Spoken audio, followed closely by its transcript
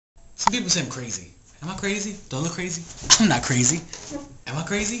Some people say I'm crazy. Am I crazy? Do I look crazy? I'm not crazy. Am I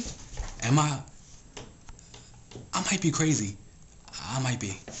crazy? Am I? I might be crazy. I might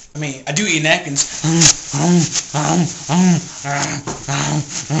be. I mean, I do eat napkins.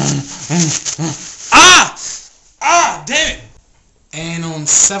 Ah! Damn it! And on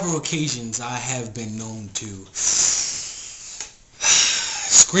several occasions, I have been known to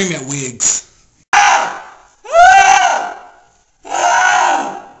scream at wigs.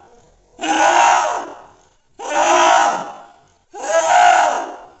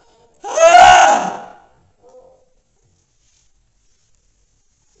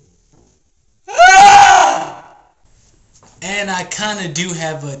 And I kind of do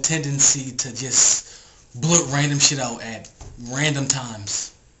have a tendency to just blurt random shit out at random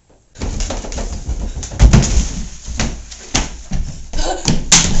times. The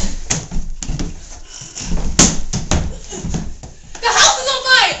house is on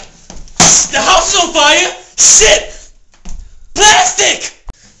fire! The house is on fire? Shit! Plastic!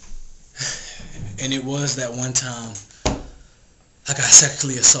 And it was that one time I got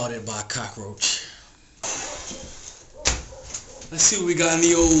sexually assaulted by a cockroach. Let's see what we got in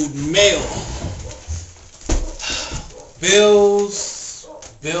the old mail. Bills,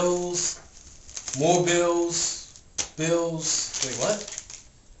 more bills. Wait, what?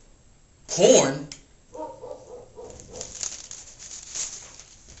 Porn?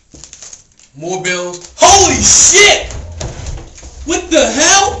 More bills. Holy shit! What the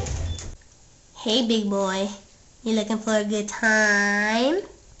hell? Hey, big boy. You looking for a good time?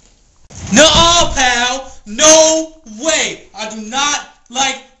 Nuh-uh, pal. No way. I do not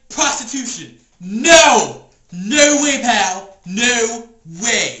like prostitution. No. No way, pal. No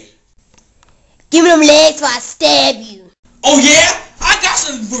way. Give me them legs before I stab you. Oh yeah? I got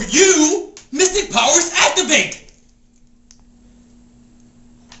something for you. Mystic powers activate.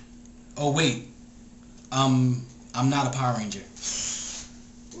 Oh wait. I'm not a Power Ranger.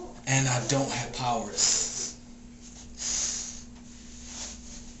 And I don't have powers.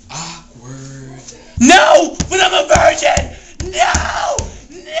 Awkward. No! But I'm a virgin! No!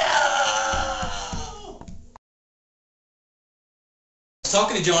 No! I was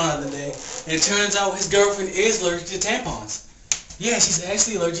talking to John the other day, and it turns out his girlfriend is allergic to tampons. Yeah, she's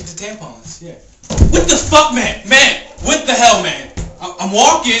actually allergic to tampons. Yeah. What the fuck, man? Man! What the hell, man? I'm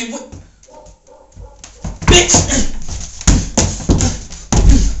walking. What? Bitch!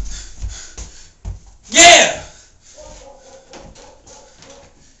 Yeah!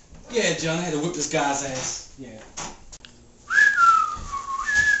 Yeah, John, I had to whip this guy's ass. Yeah.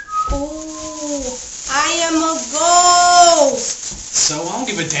 Oh, I am a ghost. So, I don't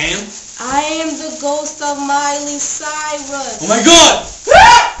give a damn. I am the ghost of Miley Cyrus. Oh my god!